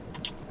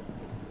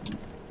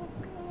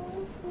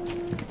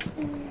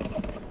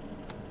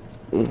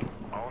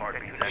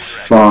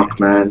 Fuck,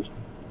 man.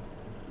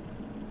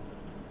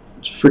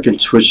 It's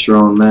freaking Twitch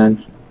drone,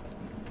 man.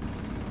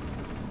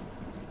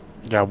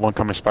 Got one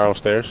coming spiral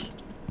stairs.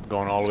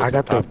 Going all the way I to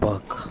got the their top.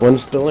 buck.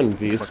 One's still in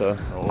Visa.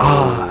 Oh,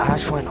 Ah,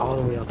 Ash went all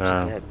the way up to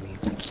Yeah. get me.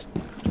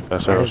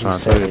 that's what I was Where trying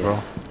does to tell he you, bro.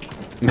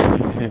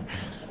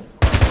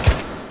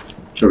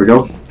 There we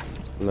go.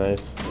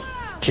 Nice.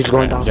 She's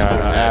going down Yeah,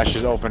 spiral. Ash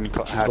is open. She's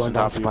Hatch going is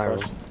down top of you, bro.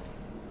 spirals.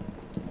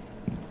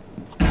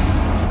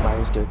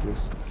 Spiral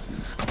staircase.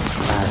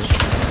 Ash.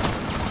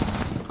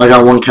 I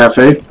got one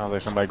cafe. Sounds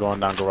like somebody going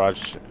down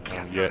garage.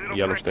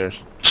 Yellow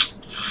stairs.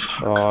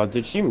 Oh,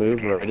 did she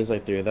move right as I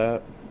threw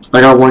that? I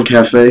got one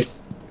cafe.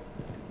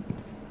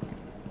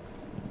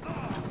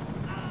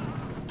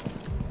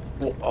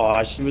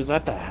 Oh, she was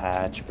at the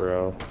hatch,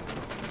 bro.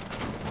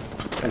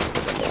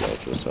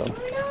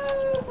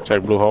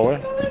 Check blue hallway.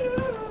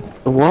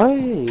 What?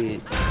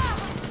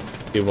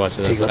 Keep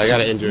watching this. I got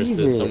an injury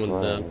assist.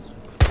 Someone's down.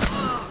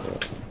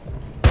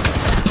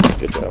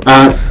 Good job.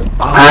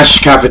 Ash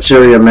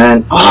cafeteria,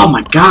 man. Oh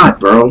my god,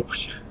 bro.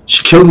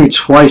 She killed me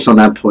twice on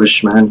that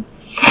push, man.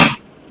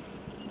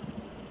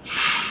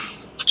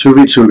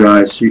 2v2,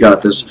 guys. You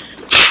got this.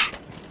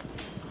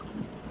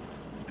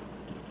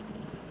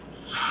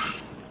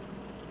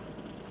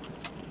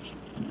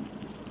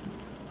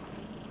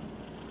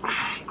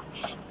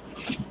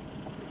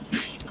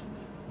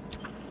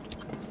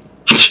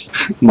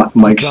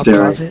 Mike's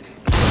staring.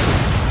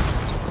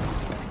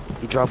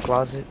 He dropped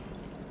closet.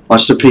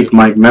 Watch the peek,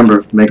 Mike.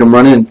 Remember, make him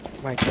run in.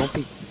 Mike, don't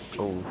be.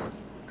 Oh.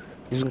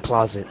 He's in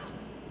closet.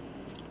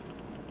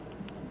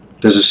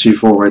 There's a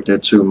C4 right there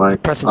too,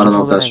 Mike. Preston, I don't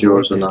know just if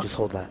that's hold that angle yours right or there. not. Just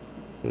hold that.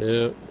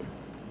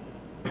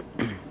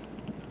 Yep.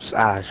 It's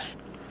Ash.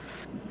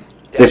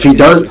 If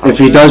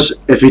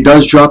he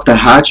does drop the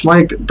hatch,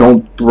 Mike,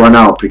 don't run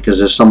out because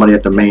there's somebody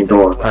at the main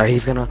door. Alright,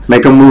 he's gonna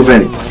Make him move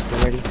in. Mike, you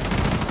ready?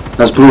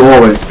 That's blue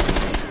hallway.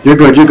 You're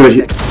good. You're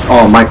good.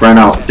 Oh, Mike ran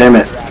out. Damn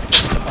it.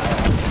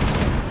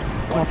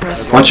 Come on,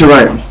 Preston. Watch your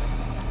right.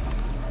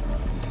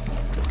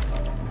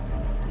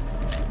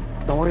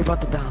 Don't worry about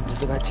the down.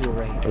 There's a guy to your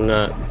right. I'm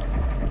not.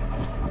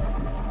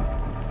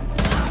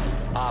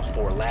 Op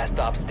 4, last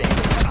stop standing.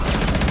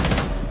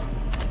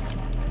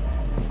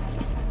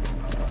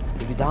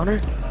 Did you down her?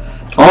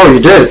 Oh, you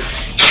did.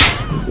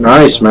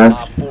 Nice, man.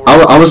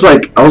 I was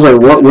like,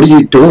 what are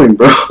you doing,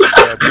 bro?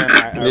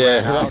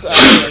 Yeah,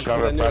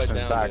 Cover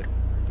Preston's back.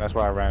 That's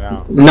why I ran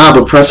out. Nah,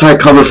 but press high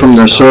cover from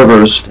their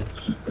servers.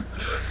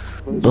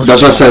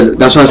 That's what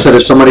I said.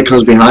 If somebody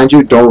comes behind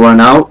you, don't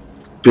run out,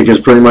 because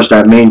pretty much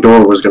that main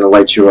door was gonna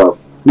light you up.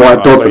 Well,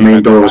 I thought the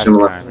main door was gonna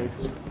light.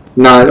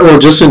 Nah, well,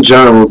 just in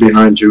general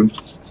behind you.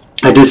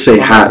 I did say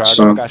hatch,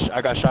 so.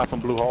 I got shot from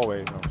blue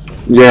hallway.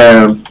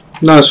 Yeah.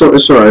 No, it's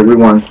alright. We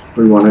won.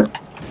 We won it.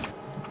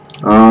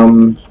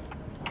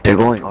 They're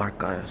going arc,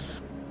 guys.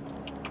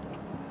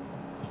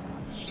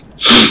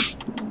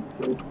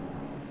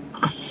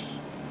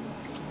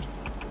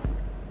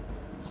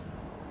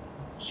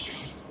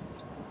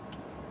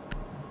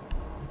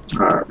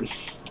 Alright.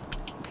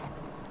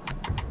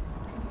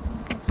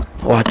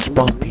 Watch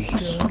bumpy.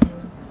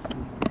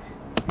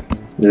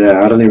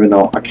 Yeah, I don't even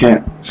know. I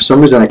can't. For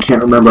some reason, I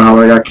can't remember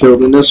how I got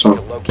killed in this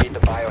one. Locate the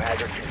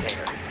biohazard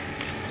container.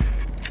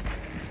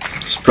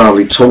 It's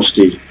probably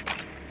Toasty.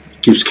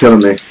 Keeps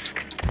killing me.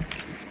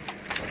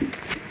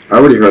 I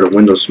already heard a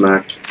window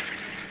smacked.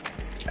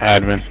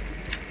 Admin.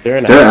 They're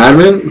an They're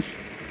admin?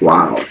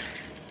 Wow.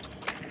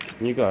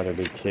 You gotta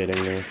be kidding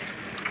me.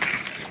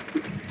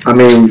 I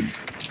mean,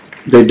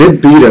 they did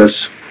beat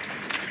us.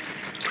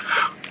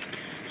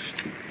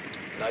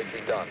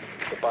 Nicely done.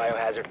 The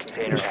biohazard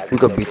container has We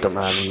been could beat them,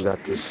 located. man. We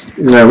got this.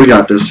 Yeah, we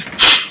got this.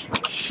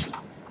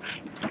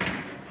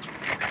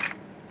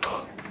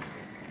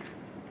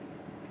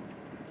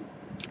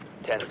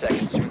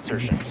 Seconds to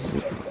insertion.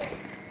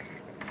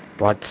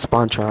 Watch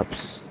spawn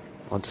traps.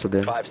 Once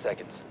again. 5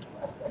 seconds.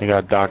 You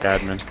got Doc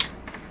admin.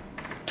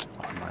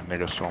 Oh, my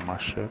nigga stole my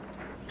shit.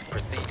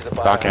 Proceed to the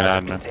Doc and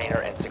biohazard admin.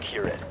 container and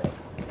secure it.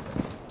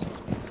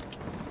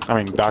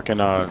 I mean, Doc and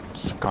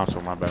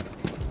console, my bad.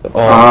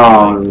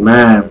 Oh,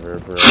 man. Whatever,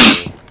 bro.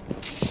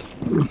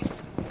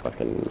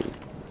 Fucking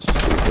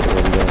stupid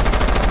window.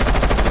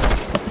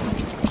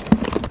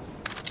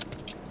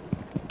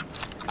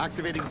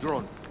 Activating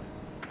drone.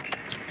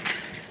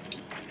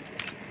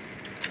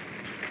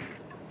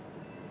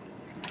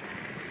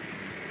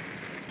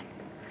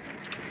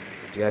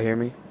 Do y'all hear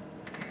me?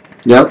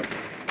 Yep.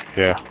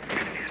 Yeah.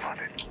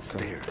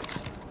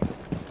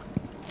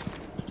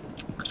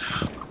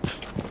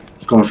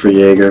 Going for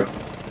Jaeger.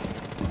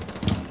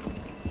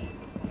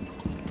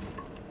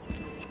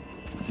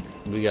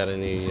 We got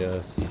any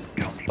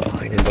spots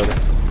on anybody?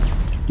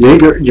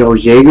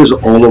 Jaeger's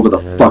all over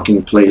the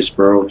fucking place,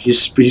 bro.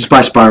 He's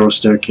by Spiral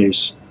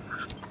Staircase.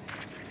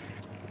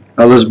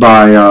 Ella's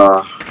by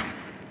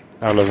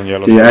Ella's in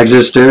yellow. the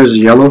exit stairs,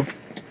 yellow.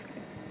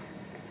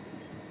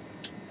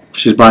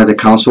 She's by the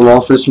council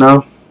office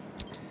now.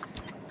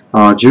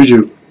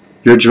 Juju,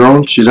 your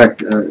drone. She's at.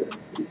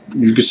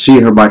 You can see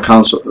her by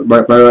council,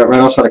 right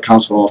outside the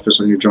council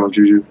office on your drone,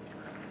 Juju.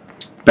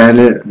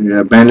 Bandit,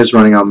 yeah, Bandit's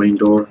running out main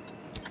door.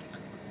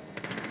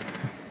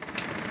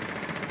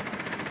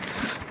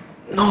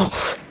 No.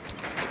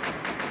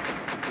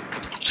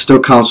 Still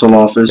council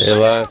office. Stay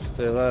alive,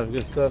 stay alive.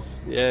 Good stuff.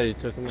 Yeah, you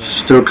took him out.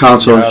 Still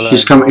council. Yeah,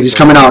 He's coming. He's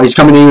coming out. He's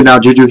coming to you now,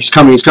 Juju. He's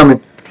coming. He's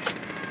coming.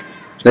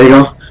 There you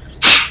go.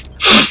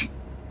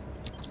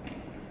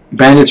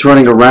 Bandits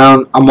running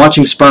around. I'm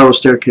watching Spiral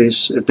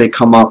Staircase if they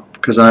come up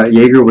because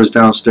Jaeger was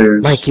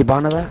downstairs. Mike, keep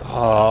on to that.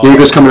 Oh,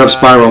 Jaeger's coming up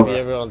Spiral. Maybe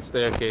everyone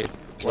staircase.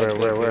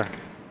 Where?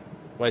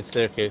 White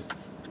staircase.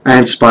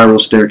 And Spiral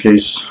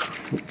Staircase.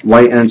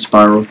 White and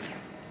Spiral.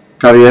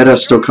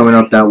 Carriera's still coming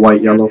up that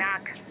white yellow.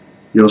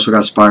 You also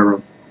got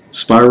Spiral.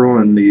 Spiral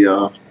and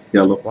the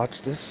yellow.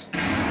 Watch this.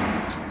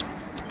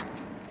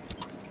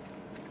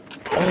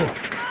 Oh.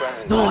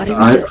 No, I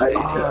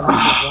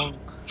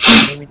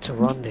didn't mean to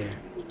run there.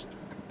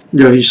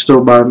 Yeah, he's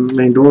still by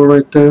main door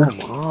right there.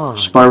 Come on.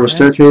 Spiral man.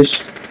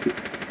 Staircase.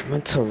 I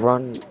meant to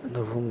run in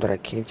the room that I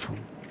came from.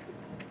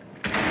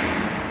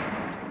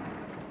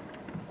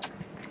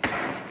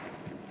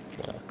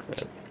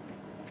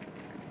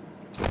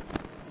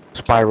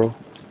 spiral.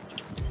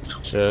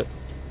 Shit.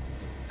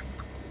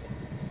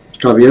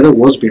 Gavieta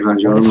was behind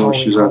you. I One don't is know where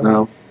she's at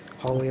now.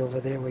 Hallway over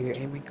there where you're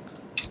aiming.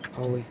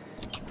 Hallway.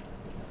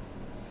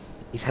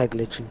 He's head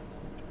glitching.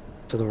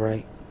 To the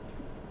right.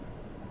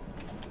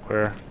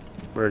 Where?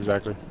 Where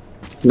exactly?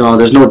 No,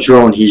 there's no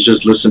drone. He's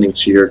just listening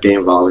to your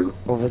game volume.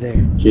 Over there.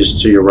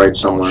 He's to your right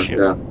somewhere. shit.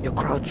 Yeah. Your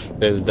crouch.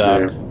 There's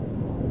Doc.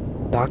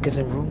 Yeah. Doc is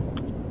in room.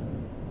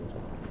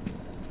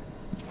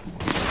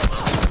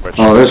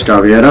 Oh, there's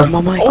Gavieta. Come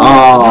on, Mike.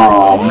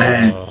 Oh,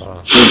 man.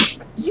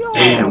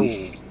 Damn.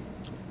 You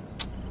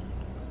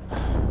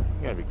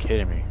gotta be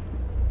kidding me.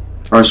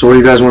 Alright, so what do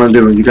you guys want to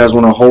do? You guys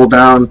want to hold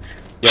down?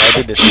 Yeah, I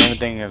did the same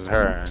thing as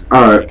her. And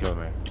Alright. she killed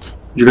me.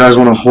 You guys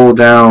want to hold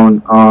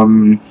down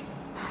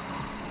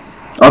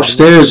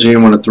upstairs, or you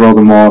want to throw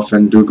them off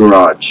and do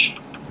garage?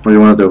 What do you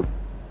want to do?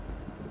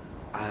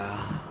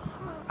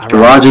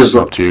 Garage is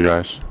Up to you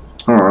guys.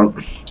 alright.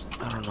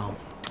 I don't know.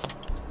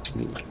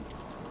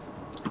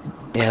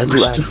 Yeah, let's do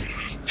that.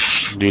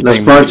 Do you Let's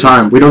think burn maybe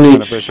time. We don't need.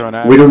 beneficial in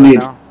that We don't right need.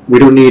 now? We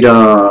don't need.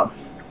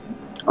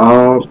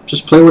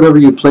 Just play whatever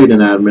you played in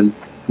admin.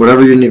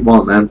 Whatever you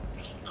want, man.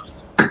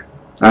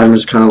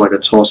 Admin's kind of like a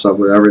toss-up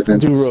with everything.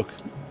 Do Rook.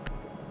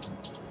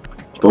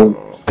 Boom.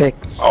 Pick.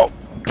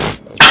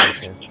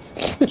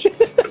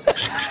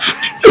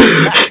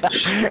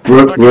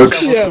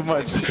 Rook's. Yeah, Too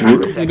much.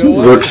 you know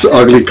what? Rook's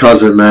ugly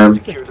cousin, man.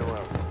 Secure the room.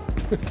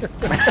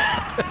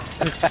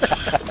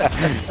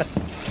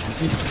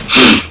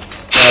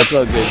 That's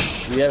all good.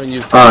 We haven't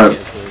used Alright,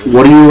 yet, so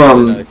what do you, we're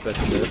not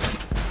expecting that.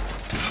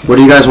 What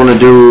do you guys want to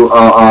do?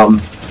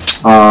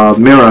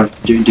 Mira,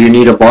 do you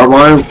need a barbed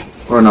wire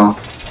or no?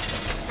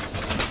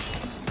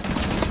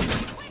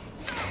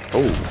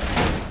 Oh.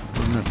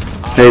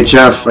 Hey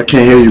Jeff, I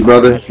can't hear you,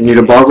 brother. You need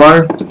a barbed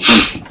wire?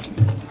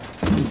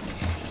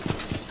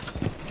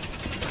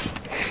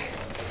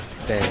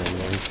 Damn,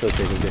 man, he's still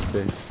taking dick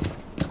pics.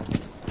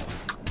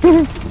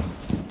 10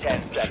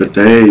 For seconds.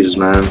 days,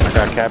 man. I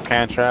got cap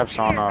can traps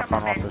on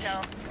front office.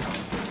 Down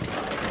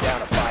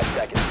to 5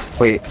 seconds.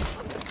 Wait.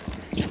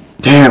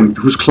 Damn,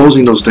 who's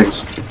closing those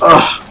things?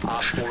 Ugh.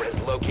 Op 4 has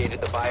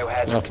located the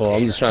biohazard. My fault,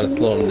 I'm just trying to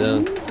slow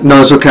him down.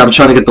 No, it's okay. I'm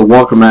trying to get the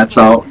walker mats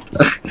out.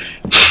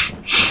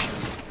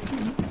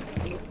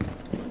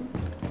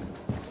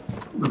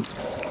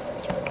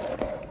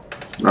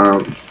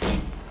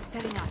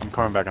 Setting up. I'm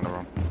coming back in the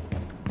room.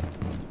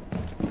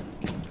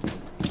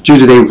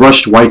 Dude, they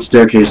rushed white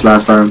staircase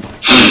last time.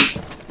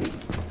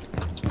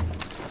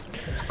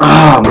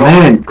 Ah,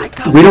 man.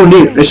 We don't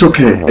need. It's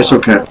okay. It's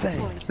okay.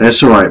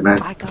 It's alright,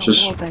 man. I got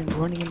Just. wallbang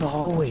running in the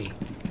hallway.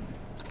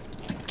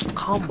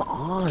 Come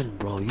on,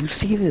 bro. You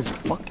see this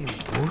fucking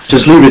bullshit?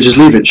 Just leave it. Just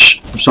leave it.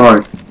 Shh. I'm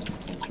sorry.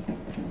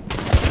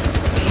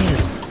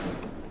 Damn.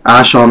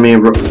 Ash on me.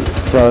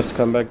 Frost,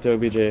 come back to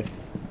OBJ.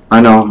 I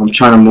know. I'm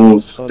trying to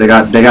move. They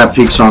got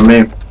peaks on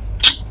me.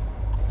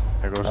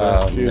 There goes Oh,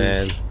 that fuse.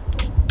 man.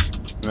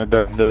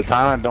 The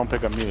time I don't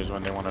pick up mute is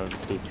when they want to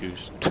do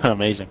fuse.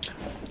 Amazing.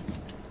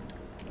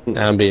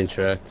 I'm being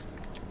tracked.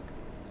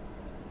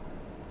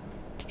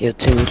 Yo,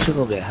 Tim, you should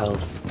go get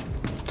health.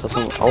 Tell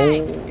someone.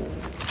 Oh.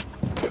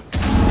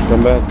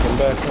 Come back, come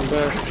back, come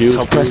back. Fuse.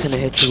 Tell Preston to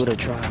hit you with a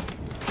trap.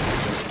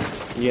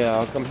 Yeah,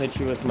 I'll come hit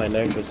you with my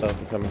nitro self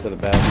and come to the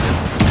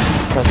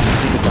bathroom.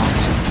 Preston, be the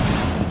boxer.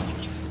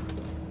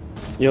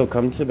 Yo,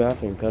 come to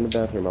bathroom, come to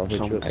bathroom, I'll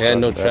hit you with I got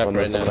no the trap on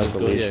right this now, let's go,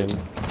 isolation. yeah.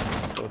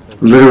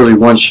 Literally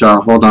one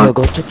shot. Hold Yo, on.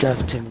 go to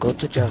Jeff, Tim. Go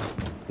to Jeff.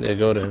 Yeah,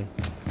 go to him.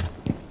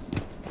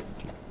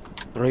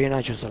 Throw your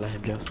nitrous at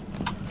him, Jeff.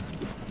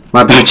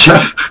 My bad,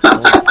 Jeff.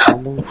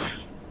 Don't move.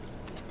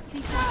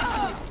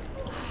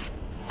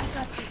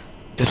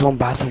 There's one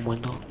bathroom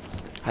window.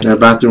 Yeah,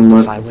 bathroom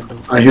window. Side window.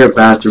 I hear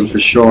bathroom for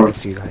sure.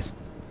 Next to you guys.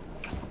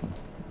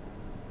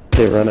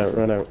 Okay, run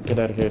out, get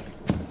out of here.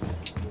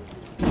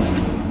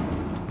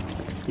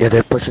 Yeah,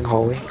 they're pushing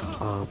hallway.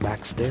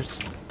 Backstairs.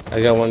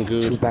 I got one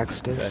good Two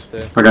backstairs. back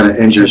there. I got an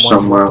injury One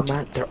somewhere. welcome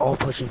mat. They're all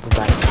pushing from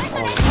back.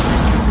 All of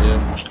them.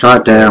 Yeah.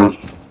 God damn.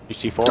 You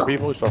see 4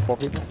 people? You saw 4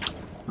 people?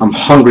 I'm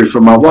hungry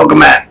for my welcome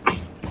mat.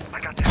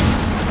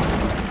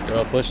 They're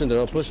all pushing, they're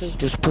all pushing.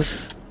 Just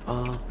push.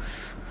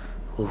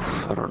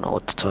 Oof, I don't know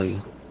what to tell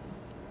you.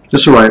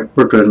 It's alright.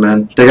 We're good,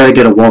 man. They gotta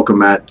get a welcome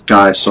mat,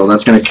 guys, so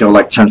that's gonna kill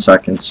like 10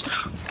 seconds.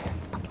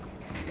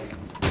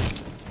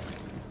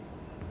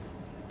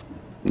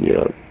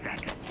 Yeah.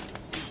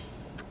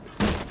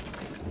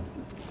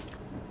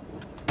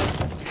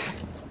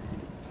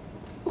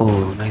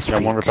 Oh, nice.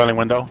 Got one peek. repelling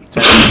window.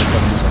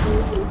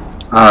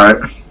 Alright.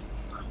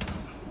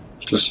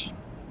 Just.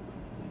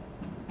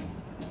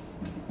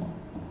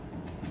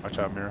 Watch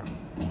out, Mira.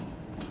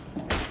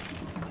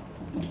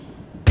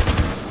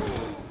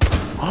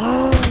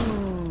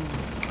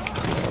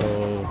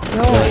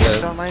 Oh, He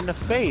shot right in the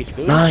face,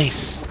 dude.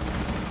 Nice.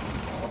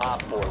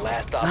 Op 4,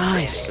 last op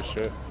Nice. Good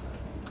shit.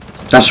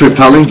 That's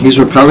repelling. He's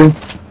repelling.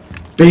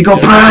 There you go,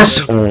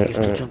 press! Alright,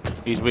 alright.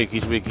 Jump. He's weak,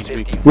 he's weak, he's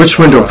weak. Which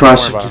window, Don't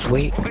press? worry about Just it.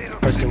 wait.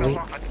 Preston, wait.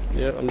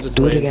 yeah, I'm just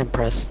Do it waiting. again,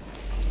 press.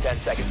 10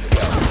 seconds to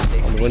go.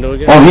 On the window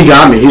again? Oh, he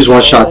got me. He's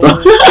one shot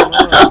though.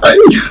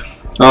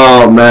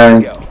 Oh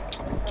man. Go.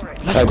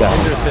 Let's go.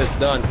 Under assist,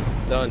 done.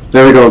 Done.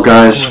 There we go,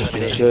 guys.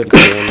 Good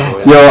game,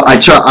 boys.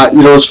 Yo,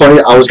 you know what's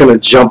funny? I was gonna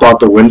jump out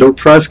the window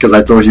press because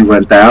I thought he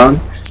went down.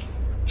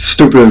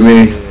 Stupid of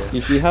me. You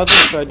see how they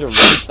tried to rip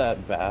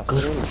that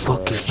bathroom? Good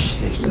fucking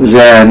shit.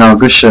 Yeah, no,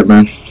 good shit,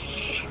 man.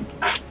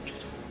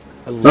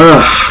 I love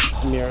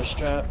Ugh, mirror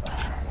strap.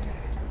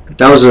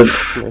 that was a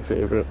My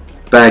favorite.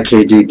 bad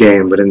KD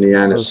game, but in the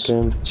end, Close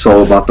game. it's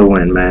all about the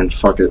win, man.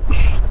 Fuck it.